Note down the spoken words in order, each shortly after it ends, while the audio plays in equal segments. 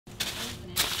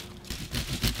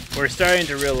We're starting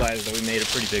to realize that we made a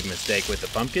pretty big mistake with the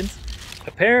pumpkins.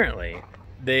 Apparently,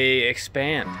 they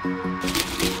expand.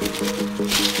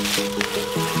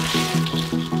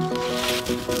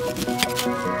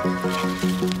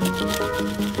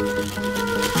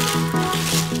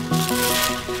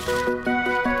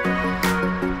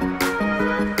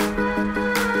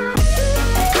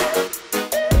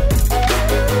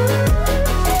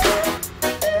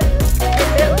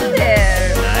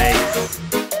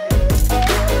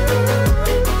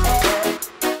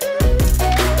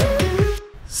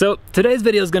 So today's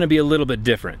video is going to be a little bit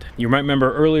different. You might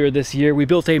remember earlier this year we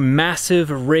built a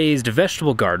massive raised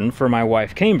vegetable garden for my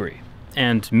wife Cambry,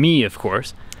 and me of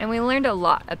course. And we learned a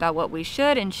lot about what we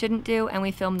should and shouldn't do, and we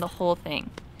filmed the whole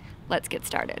thing. Let's get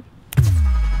started.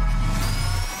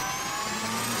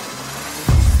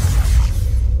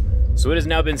 So it has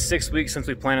now been 6 weeks since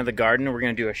we planted the garden. We're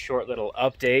going to do a short little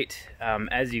update.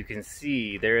 As you can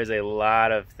see, there is a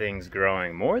lot of things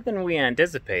growing, more than we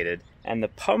anticipated, and the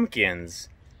pumpkins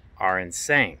are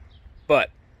insane.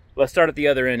 But let's start at the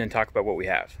other end and talk about what we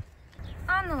have.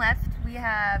 On the left, we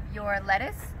have your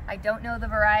lettuce. I don't know the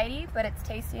variety, but it's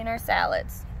tasty in our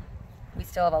salads. We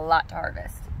still have a lot to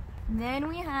harvest. Then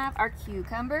we have our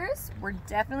cucumbers. We're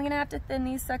definitely gonna have to thin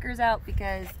these suckers out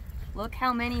because look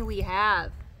how many we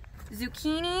have.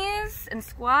 Zucchinis and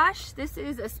squash. This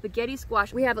is a spaghetti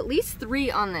squash. We have at least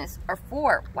 3 on this, or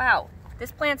 4. Wow,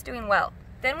 this plant's doing well.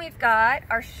 Then we've got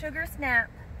our sugar snap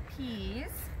peas.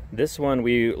 This one,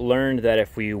 we learned that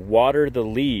if we water the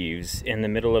leaves in the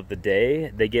middle of the day,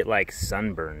 they get like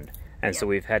sunburned. And so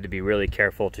we've had to be really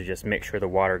careful to just make sure the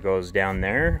water goes down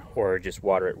there, or just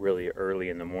water it really early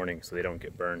in the morning so they don't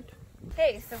get burned.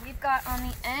 Okay, so we've got on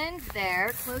the end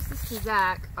there, closest to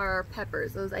Zach, are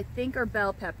peppers. Those I think are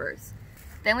bell peppers.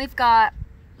 Then we've got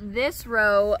this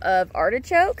row of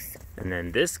artichokes. And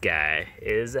then this guy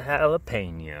is a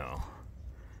jalapeno.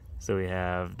 So we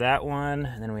have that one,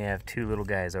 and then we have 2 little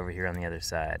guys over here on the other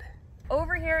side.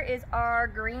 Over here is our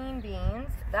green beans.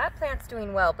 That plant's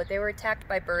doing well, but they were attacked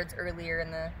by birds earlier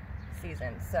in the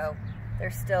season, so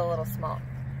they're still a little small.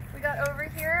 We got over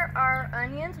here our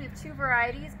onions. We have 2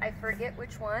 varieties. I forget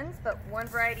which ones, but one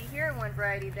variety here and one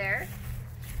variety there.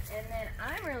 And then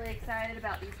I'm really excited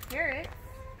about these carrots.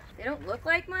 They don't look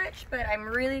like much, but I'm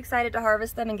really excited to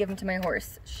harvest them and give them to my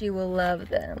horse. She will love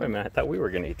them. Wait a minute, I thought we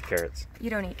were gonna eat the carrots. You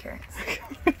don't eat carrots.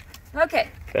 Okay.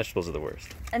 Vegetables are the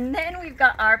worst. And then we've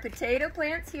got our potato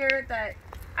plants here that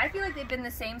I feel like they've been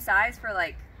the same size for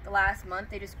like the last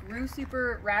month. They just grew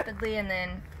super rapidly and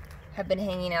then have been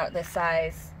hanging out this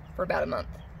size for about a month.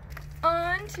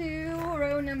 On to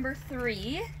row number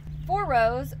 3. 4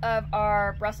 rows of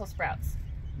our Brussels sprouts.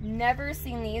 Never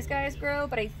seen these guys grow,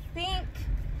 but I think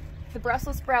the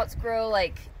Brussels sprouts grow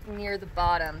like near the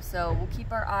bottom, so we'll keep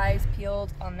our eyes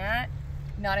peeled on that.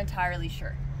 Not entirely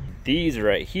sure. These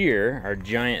right here are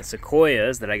giant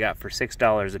sequoias that I got for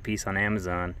 $6 a piece on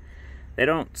Amazon. They're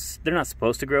not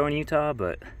supposed to grow in Utah,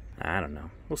 but I don't know.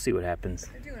 We'll see what happens.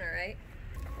 They're doing all right.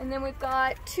 And then we've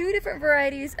got 2 different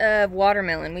varieties of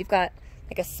watermelon. We've got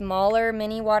like a smaller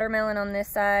mini watermelon on this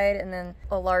side, and then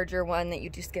a larger one that you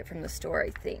just get from the store, I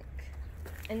think.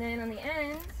 And then on the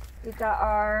end, we've got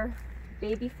our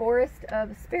baby forest of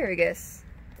asparagus.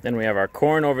 Then we have our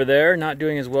corn over there, not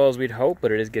doing as well as we'd hope,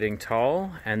 but it is getting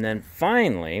tall. And then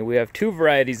finally, we have 2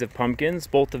 varieties of pumpkins.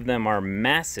 Both of them are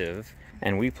massive,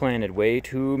 and we planted way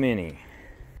too many.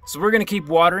 So we're gonna keep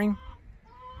watering,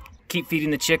 keep feeding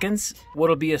the chickens.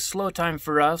 What'll be a slow time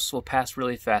for us will pass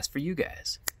really fast for you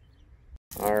guys.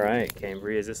 All right,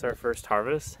 Cambry, is this our first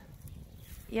harvest?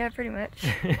 Yeah, pretty much.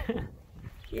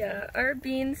 Yeah, our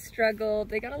beans struggled.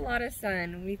 They got a lot of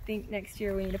sun. We think next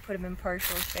year we need to put them in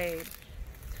partial shade.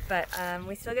 But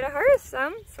we still get to harvest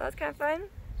some, so that's kind of fun.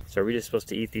 So are we just supposed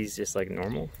to eat these just like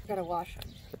normal? Gotta wash them.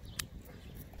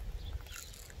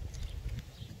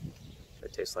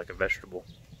 It tastes like a vegetable.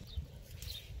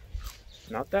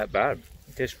 Not that bad.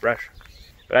 It tastes fresh.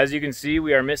 But as you can see,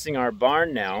 we are missing our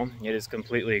barn now. It is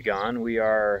completely gone. We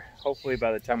are, hopefully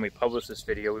by the time we publish this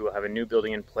video, we will have a new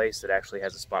building in place that actually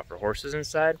has a spot for horses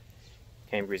inside.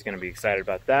 Cambry's gonna be excited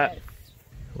about that. Yes.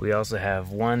 We also have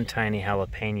 1 tiny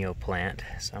jalapeno plant.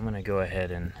 So I'm gonna go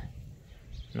ahead and,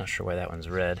 I'm not sure why that one's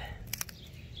red.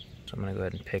 So I'm gonna go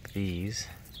ahead and pick these.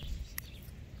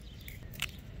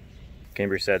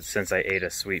 Cambry said since I ate a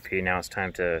sweet pea, now it's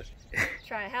time to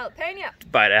try a jalapeno.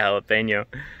 Bite a jalapeno.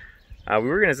 We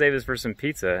were gonna save this for some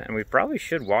pizza, and we probably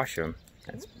should wash them.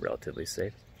 That's relatively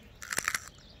safe.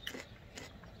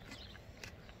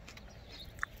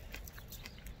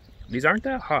 These aren't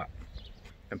that hot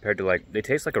compared to, like, they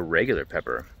taste like a regular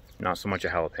pepper, not so much a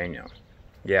jalapeno.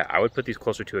 Yeah, I would put these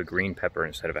closer to a green pepper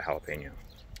instead of a jalapeno.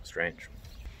 Strange.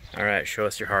 All right, show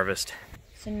us your harvest.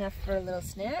 It's enough for a little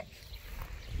snack.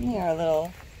 Yeah, a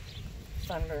little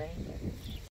sunburn.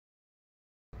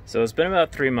 So it's been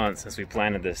about 3 months since we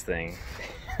planted this thing.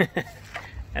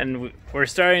 And we're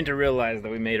starting to realize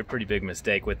that we made a pretty big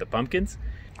mistake with the pumpkins.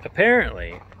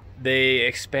 Apparently, they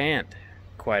expand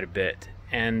quite a bit.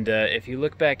 And if you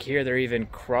look back here, they're even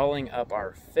crawling up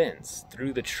our fence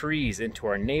through the trees into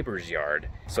our neighbor's yard.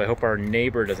 So I hope our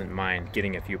neighbor doesn't mind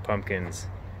getting a few pumpkins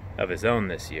of his own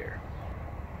this year.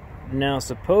 Now,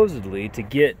 supposedly, to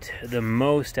get the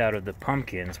most out of the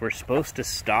pumpkins, we're supposed to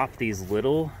stop these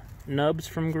little nubs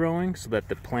from growing so that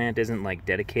the plant isn't like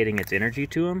dedicating its energy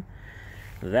to them.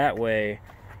 That way,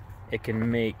 it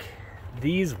can make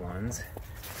these ones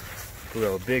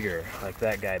grow bigger, like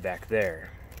that guy back there.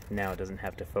 Now it doesn't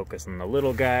have to focus on the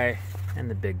little guy, and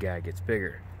the big guy gets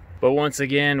bigger. But once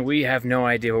again, we have no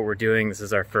idea what we're doing. This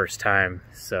is our first time,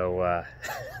 so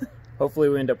hopefully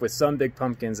we end up with some big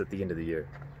pumpkins at the end of the year.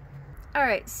 All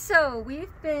right, so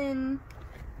we've been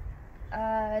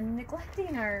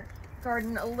neglecting our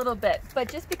garden a little bit, but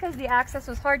just because the access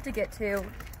was hard to get to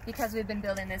because we've been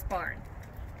building this barn.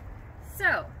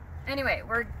 So anyway,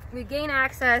 we gain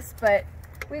access, but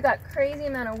we've got crazy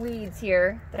amount of weeds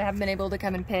here that I haven't been able to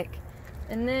come and pick.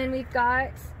 And then we've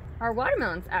got our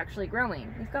watermelons actually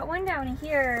growing. We've got one down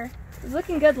here. It was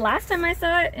looking good last time I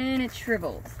saw it, and it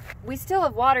shriveled. We still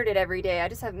have watered it every day. I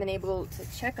just haven't been able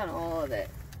to check on all of it.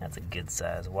 That's a good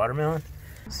size watermelon.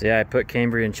 So yeah, I put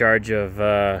Cambry in charge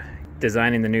of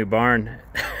designing the new barn.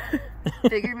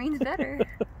 Bigger means better.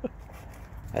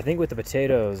 I think with the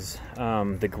potatoes,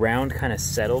 the ground kind of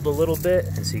settled a little bit,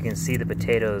 and so you can see the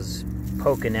potatoes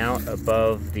poking out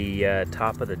above the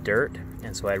top of the dirt,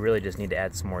 and so I really just need to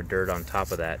add some more dirt on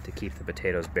top of that to keep the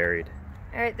potatoes buried.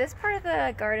 All right, this part of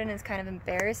the garden is kind of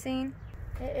embarrassing.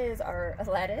 It is our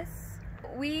lettuce.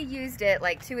 We used it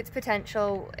like to its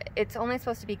potential. It's only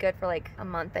supposed to be good for like a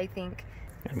month, I think.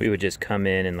 And we would just come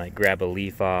in and like grab a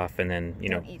leaf off and then, you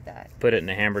know, eat that. Put it in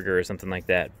a hamburger or something like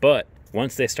that. But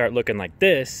once they start looking like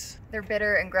this, they're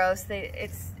bitter and gross.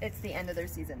 It's the end of their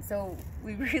season. So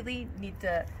we really need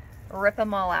to rip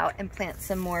them all out and plant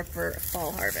some more for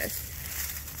fall harvest.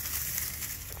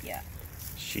 Yeah.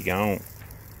 She gone.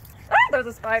 Ah, there's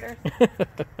a spider.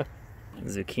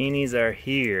 Zucchinis are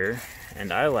here,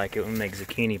 and I like it when we make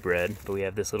zucchini bread, but we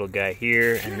have this little guy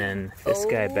here, and then this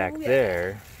guy back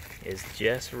there is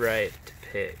just right to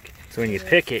pick. So when you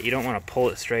pick it, you don't want to pull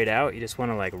it straight out, you just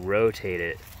want to like rotate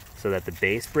it so that the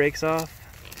base breaks off.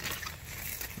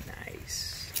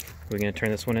 Nice. We're gonna turn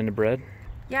this one into bread?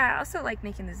 Yeah, I also like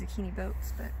making the zucchini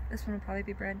boats, but this one will probably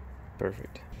be bread.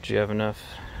 Perfect. Do you have enough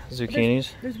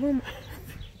zucchinis? There's one.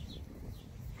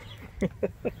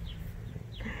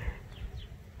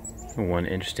 One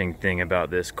interesting thing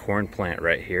about this corn plant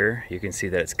right here, you can see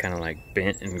that it's kind of like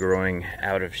bent and growing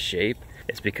out of shape.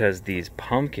 It's because these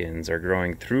pumpkins are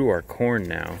growing through our corn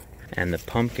now, and the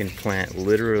pumpkin plant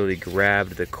literally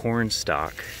grabbed the corn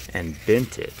stalk and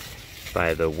bent it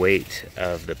by the weight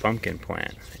of the pumpkin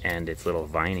plant and its little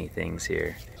viney things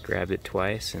here. Grabbed it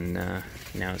twice, and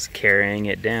now it's carrying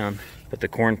it down. But the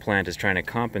corn plant is trying to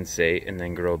compensate and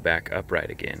then grow back upright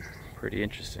again. Pretty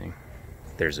interesting.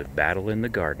 There's a battle in the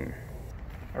garden.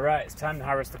 All right, it's time to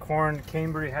harvest the corn.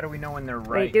 Cambry, how do we know when they're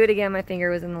right? Wait, do it again. My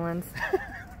finger was in the lens.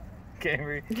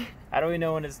 Cambry, how do we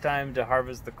know when it's time to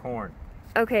harvest the corn?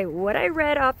 Okay, what I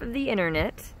read off of the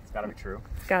internet, It's gotta be true.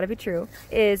 It's gotta be true,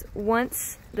 is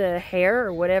once the hair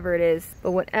or whatever it is,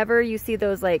 but whenever you see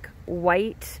those like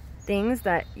white things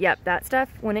that, yep, that stuff,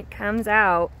 when it comes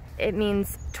out, it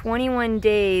means 21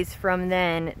 days from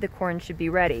then the corn should be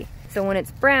ready. So when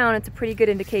it's brown, it's a pretty good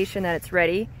indication that it's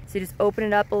ready. So you just open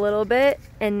it up a little bit,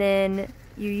 and then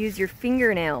you use your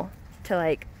fingernail to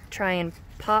like try and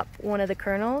pop one of the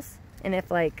kernels. And if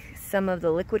like some of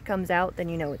the liquid comes out, then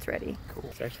you know it's ready. Cool.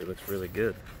 This actually looks really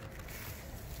good.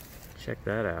 Check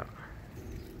that out.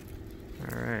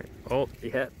 All right. Oh,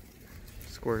 yeah.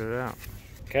 Squirt it out.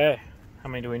 Okay. How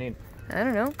many do we need? I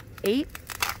don't know, 8?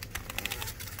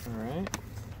 All right.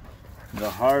 The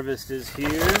harvest is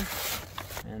here,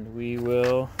 and we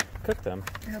will cook them.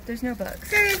 I hope there's no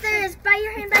bugs. There is. Buy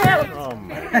your hand back. Oh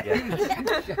my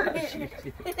gosh.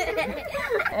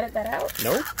 Edit that out?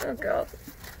 Nope. Oh god.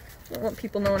 I don't want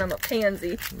people knowing I'm a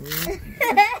pansy.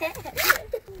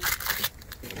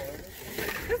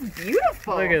 That's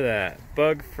beautiful. Look at that.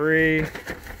 Bug-free.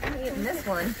 I'm eating this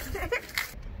one.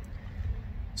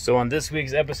 So on this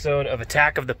week's episode of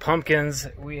Attack of the Pumpkins,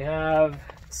 we have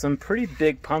some pretty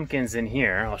big pumpkins in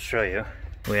here. I'll show you.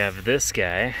 We have this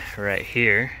guy right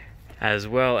here, as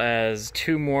well as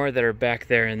 2 more that are back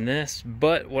there in this.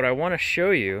 But what I want to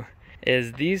show you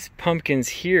is these pumpkins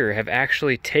here have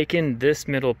actually taken this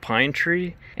middle pine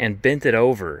tree and bent it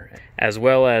over, as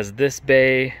well as this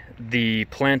bay, the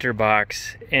planter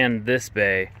box, and this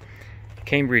bay.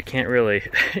 Cambry can't really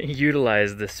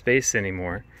utilize this space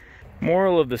anymore.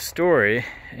 Moral of the story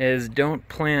is don't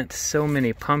plant so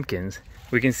many pumpkins.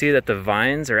 We can see that the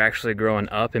vines are actually growing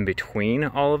up in between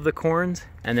all of the corns,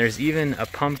 and there's even a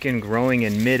pumpkin growing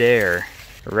in midair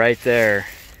right there,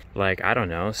 like, I don't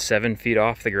know, 7 feet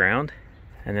off the ground.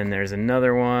 And then there's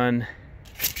another one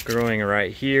growing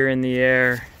right here in the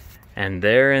air, and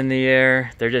there in the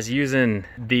air. They're just using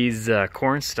these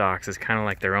corn stalks as kind of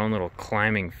like their own little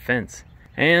climbing fence.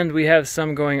 And we have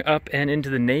some going up and into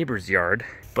the neighbor's yard,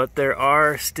 but there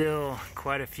are still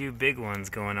quite a few big ones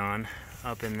going on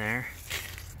up in there.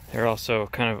 They're also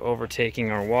kind of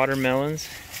overtaking our watermelons.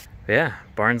 But yeah,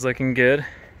 barn's looking good.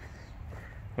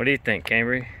 What do you think,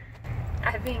 Cambry?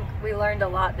 I think we learned a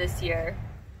lot this year.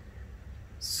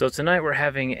 So tonight we're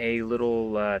having a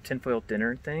little tinfoil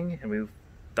dinner thing, and we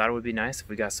thought it would be nice if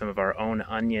we got some of our own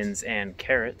onions and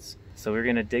carrots. So we're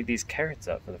gonna dig these carrots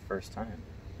up for the first time.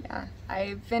 Yeah,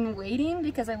 I've been waiting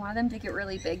because I wanted them to get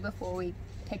really big before we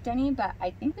picked any, but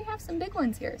I think we have some big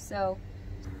ones here. So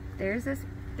there's this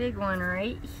big one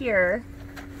right here.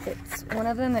 It's one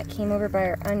of them that came over by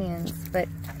our onions, but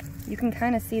you can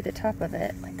kind of see the top of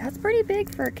it. Like, that's pretty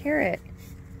big for a carrot.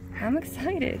 I'm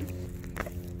excited.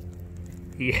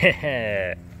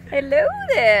 Yeah. Hello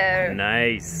there.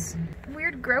 Nice.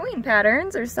 Weird growing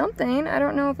patterns or something. I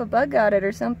don't know if a bug got it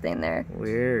or something there.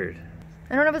 Weird.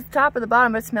 I don't know if it's the top or the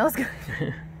bottom, but it smells good.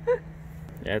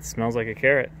 Yeah, it smells like a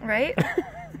carrot. Right?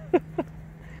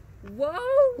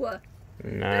 Whoa!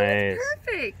 Nice.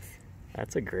 Perfect.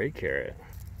 That's a great carrot.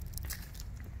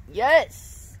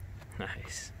 Yes.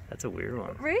 Nice. That's a weird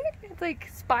one. Right? It's like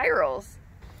spirals.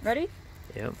 Ready?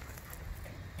 Yep.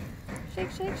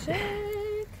 Shake, shake,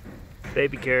 shake.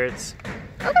 Baby carrots.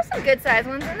 Oh, there's some good sized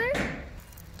ones in there.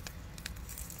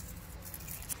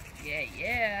 Yeah,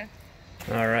 yeah.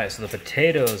 All right, so the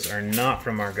potatoes are not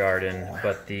from our garden,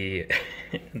 but the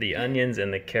the onions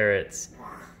and the carrots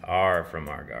are from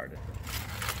our garden.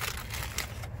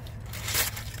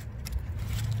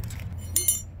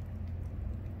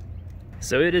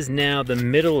 So it is now the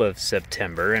middle of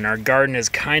September, and our garden has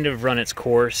kind of run its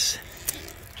course.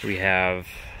 We have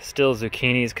still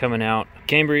zucchinis coming out.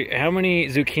 Cambry, how many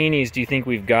zucchinis do you think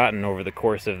we've gotten over the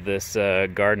course of this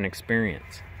garden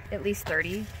experience? At least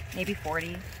 30, maybe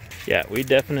 40. Yeah, we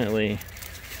definitely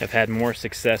have had more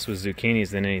success with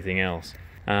zucchinis than anything else.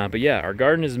 But yeah, our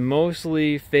garden is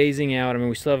mostly phasing out. I mean,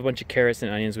 we still have a bunch of carrots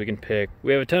and onions we can pick.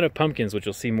 We have a ton of pumpkins, which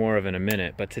you'll see more of in a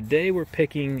minute. But today we're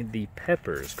picking the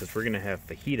peppers because we're going to have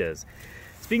fajitas.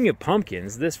 Speaking of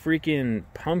pumpkins, this freaking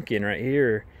pumpkin right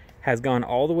here has gone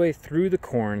all the way through the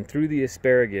corn, through the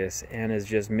asparagus, and is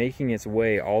just making its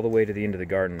way all the way to the end of the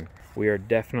garden. We are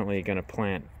definitely going to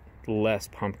plant less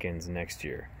pumpkins next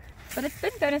year. But it's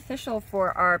been beneficial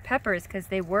for our peppers because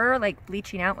they were like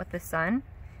bleaching out with the sun.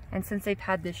 And since they've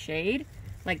had the shade,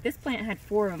 like this plant had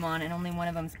 4 of them on and only one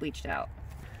of them's bleached out.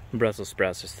 Brussels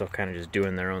sprouts are still kind of just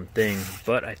doing their own thing.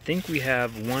 But I think we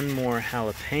have one more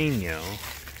jalapeno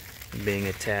being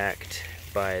attacked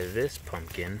by this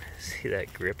pumpkin. See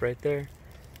that grip right there?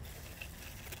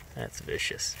 That's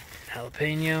vicious.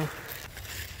 Jalapeno.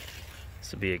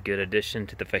 This will be a good addition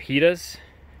to the fajitas.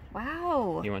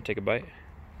 Wow. You want to take a bite?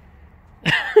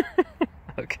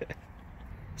 Okay.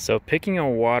 So picking a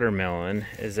watermelon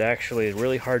is actually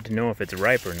really hard to know if it's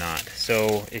ripe or not.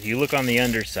 So if you look on the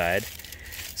underside,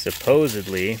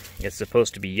 supposedly it's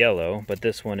supposed to be yellow, but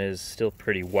this one is still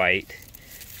pretty white,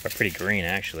 or pretty green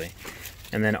actually.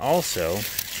 And then also,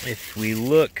 if we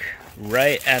look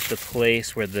right at the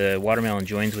place where the watermelon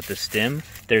joins with the stem,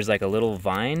 there's like a little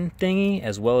vine thingy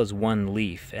as well as one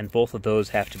leaf, and both of those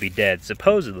have to be dead,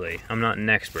 supposedly. I'm not an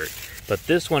expert. But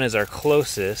this one is our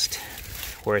closest,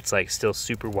 where it's like still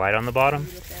super white on the bottom.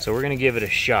 So we're gonna give it a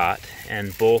shot,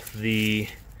 and both the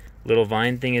little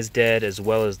vine thing is dead as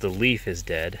well as the leaf is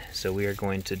dead. So we are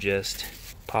going to just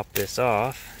pop this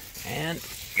off and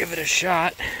give it a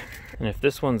shot. And if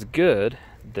this one's good,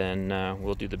 then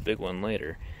we'll do the big one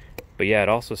later. But yeah, it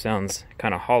also sounds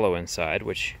kind of hollow inside,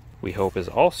 which we hope is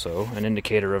also an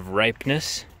indicator of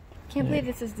ripeness. Can't believe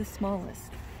this is the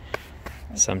smallest.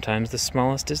 Sometimes the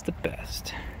smallest is the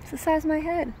best. It's the size of my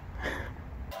head.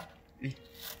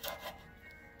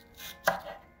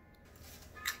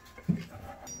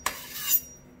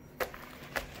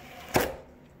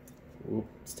 Oop,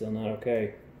 still not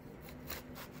okay.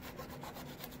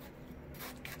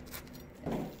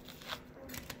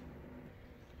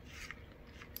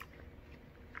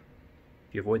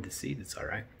 If you avoid the seed, it's all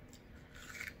right.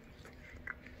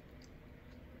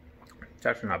 It's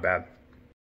actually not bad.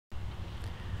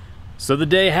 So the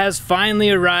day has finally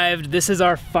arrived. This is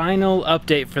our final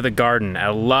update for the garden.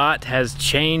 A lot has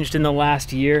changed in the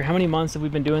last year. How many months have we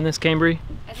been doing this, Cambry?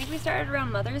 I think we started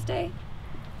around Mother's Day.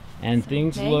 And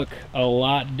things look a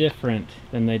lot different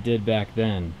than they did back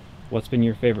then. What's been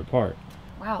your favorite part?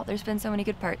 Wow, there's been so many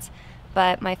good parts.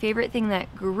 But my favorite thing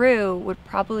that grew would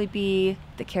probably be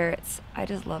the carrots. I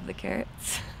just love the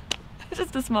carrots. It's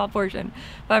just a small portion,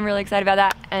 but I'm really excited about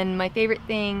that. And my favorite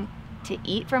thing to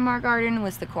eat from our garden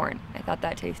was the corn. I thought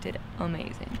that tasted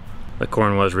amazing. The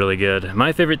corn was really good.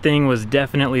 My favorite thing was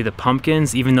definitely the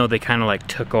pumpkins, even though they kind of like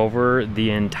took over the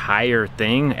entire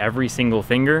thing, every single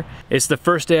finger. It's the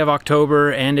first day of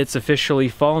October and it's officially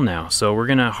fall now. So we're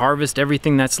gonna harvest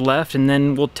everything that's left and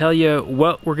then we'll tell you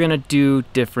what we're gonna do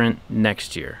different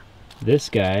next year. This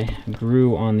guy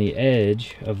grew on the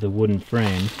edge of the wooden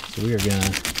frame. So we are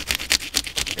gonna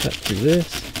cut through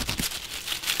this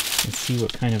and see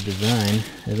what kind of design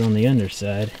is on the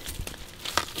underside.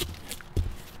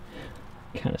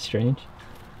 Kind of strange.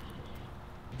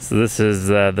 So this is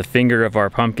the finger of our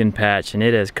pumpkin patch, and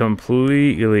it has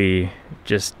completely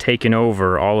just taken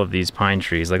over all of these pine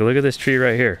trees. Like, look at this tree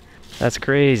right here. That's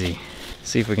crazy.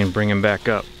 See if we can bring him back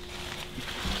up.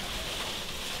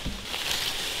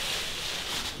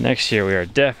 Next year we are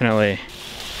definitely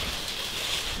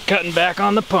cutting back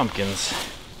on the pumpkins.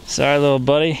 Sorry, little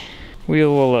buddy. We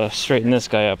will straighten this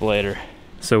guy up later.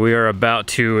 So we are about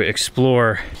to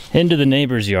explore into the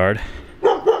neighbor's yard.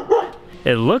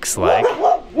 It looks like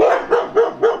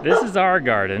this is our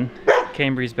garden.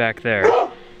 Cambry's back there.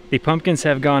 The pumpkins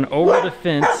have gone over the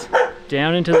fence,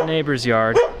 down into the neighbor's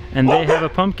yard, and they have a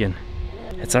pumpkin.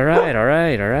 It's all right, all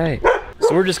right, all right.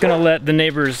 So we're just gonna let the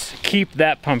neighbors keep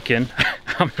that pumpkin.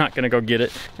 I'm not gonna go get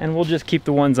it. And we'll just keep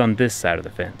the ones on this side of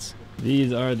the fence.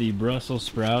 These are the Brussels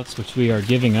sprouts, which we are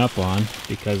giving up on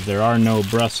because there are no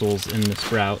Brussels in the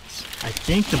sprouts. I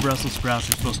think the Brussels sprouts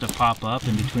are supposed to pop up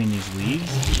in between these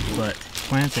leaves, but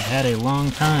plants have had a long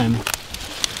time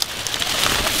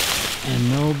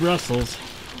and no Brussels,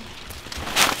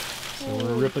 so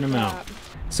we're ripping them out.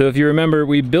 So if you remember,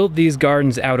 we built these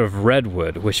gardens out of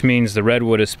redwood, which means the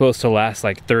redwood is supposed to last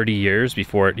like 30 years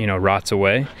before it, rots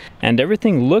away. And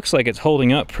everything looks like it's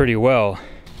holding up pretty well.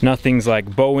 Nothing's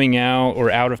like bowing out or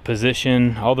out of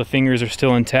position. All the fingers are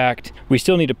still intact. We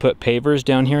still need to put pavers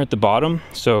down here at the bottom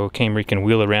so Cambry can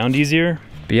wheel around easier.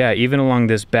 But yeah, even along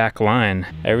this back line,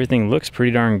 everything looks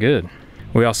pretty darn good.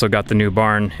 We also got the new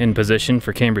barn in position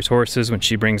for Cambry's horses when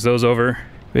she brings those over.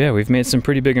 But yeah, we've made some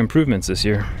pretty big improvements this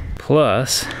year.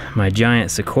 Plus, my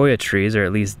giant sequoia trees are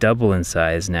at least double in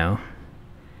size now.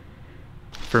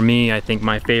 For me, I think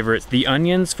my favorites, the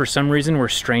onions for some reason were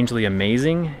strangely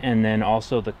amazing, and then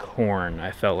also the corn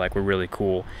I felt like were really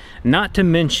cool. Not to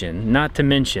mention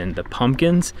the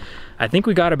pumpkins. I think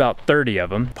we got about 30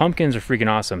 of them. Pumpkins are freaking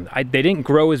awesome. They didn't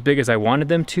grow as big as I wanted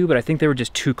them to, but I think they were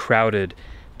just too crowded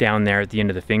down there at the end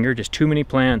of the finger. Just too many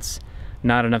plants,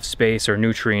 not enough space or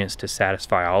nutrients to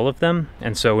satisfy all of them.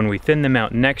 And so when we thin them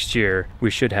out next year, we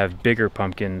should have bigger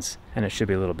pumpkins and it should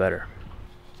be a little better.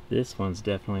 This one's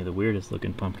definitely the weirdest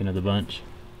looking pumpkin of the bunch.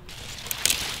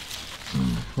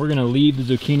 We're gonna leave the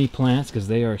zucchini plants because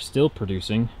they are still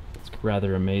producing. It's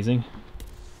rather amazing.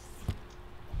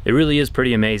 It really is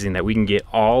pretty amazing that we can get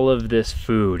all of this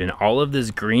food and all of this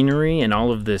greenery and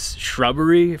all of this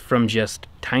shrubbery from just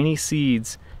tiny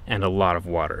seeds and a lot of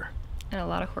water. And a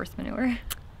lot of horse manure.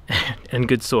 And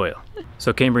good soil.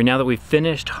 So Cambry, now that we've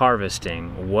finished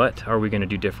harvesting, what are we gonna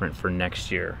do different for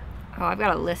next year? Oh, I've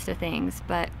got a list of things,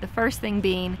 but the first thing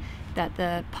being that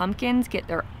the pumpkins get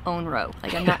their own row.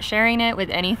 Like, I'm not sharing it with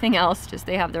anything else, just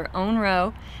they have their own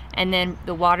row, and then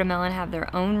the watermelon have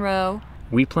their own row.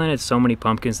 We planted so many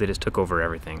pumpkins, they just took over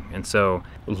everything. And so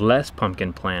less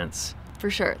pumpkin plants. For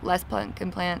sure, less pumpkin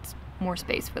plants, more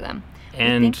space for them.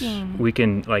 And we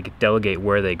can like delegate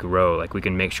where they grow. Like, we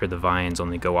can make sure the vines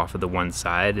only go off of the one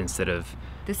side instead of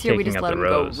this year we just let them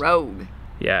go rogue.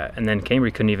 Yeah, and then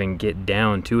Cambry couldn't even get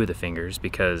down 2 of the fingers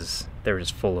because they were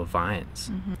just full of vines.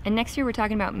 And next year we're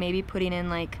talking about maybe putting in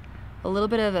like a little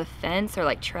bit of a fence or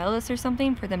like trellis or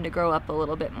something for them to grow up a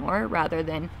little bit more rather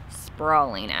than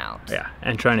sprawling out. Yeah,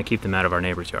 and trying to keep them out of our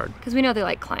neighbor's yard. Because we know they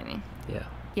like climbing. Yeah.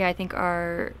 Yeah, I think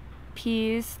our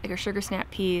peas, like our sugar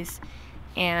snap peas,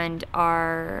 and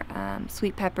our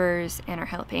sweet peppers and our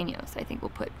jalapenos, I think we'll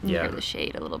put near the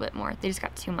shade a little bit more. They just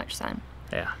got too much sun.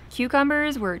 Yeah.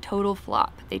 Cucumbers were a total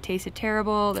flop. They tasted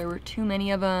terrible. There were too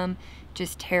many of them.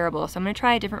 Just terrible. So I'm gonna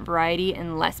try a different variety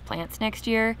and less plants next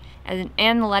year, and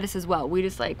the lettuce as well. We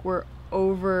just like we're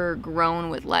overgrown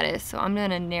with lettuce, so I'm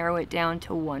gonna narrow it down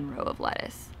to 1 row of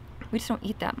lettuce. We just don't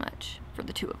eat that much for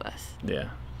the 2 of us. Yeah.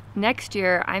 Next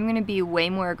year, I'm gonna be way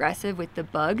more aggressive with the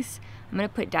bugs. I'm gonna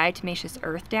put diatomaceous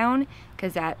earth down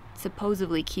because that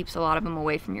supposedly keeps a lot of them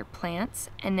away from your plants.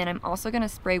 And then I'm also gonna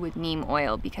spray with neem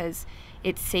oil because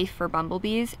it's safe for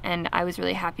bumblebees, and I was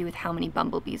really happy with how many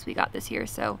bumblebees we got this year.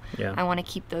 So yeah. I wanna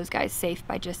keep those guys safe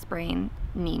by just spraying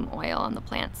neem oil on the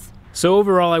plants. So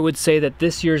overall, I would say that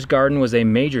this year's garden was a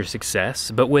major success,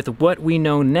 but with what we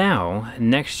know now,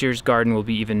 next year's garden will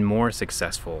be even more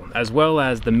successful, as well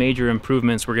as the major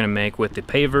improvements we're gonna make with the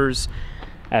pavers,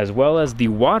 as well as the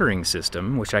watering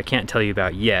system, which I can't tell you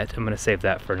about yet. I'm gonna save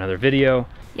that for another video.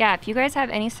 Yeah, if you guys have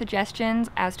any suggestions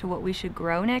as to what we should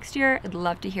grow next year, I'd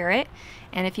love to hear it.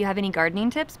 And if you have any gardening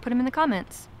tips, put them in the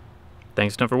comments.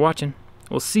 Thanks a ton for watching.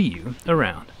 We'll see you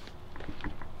around.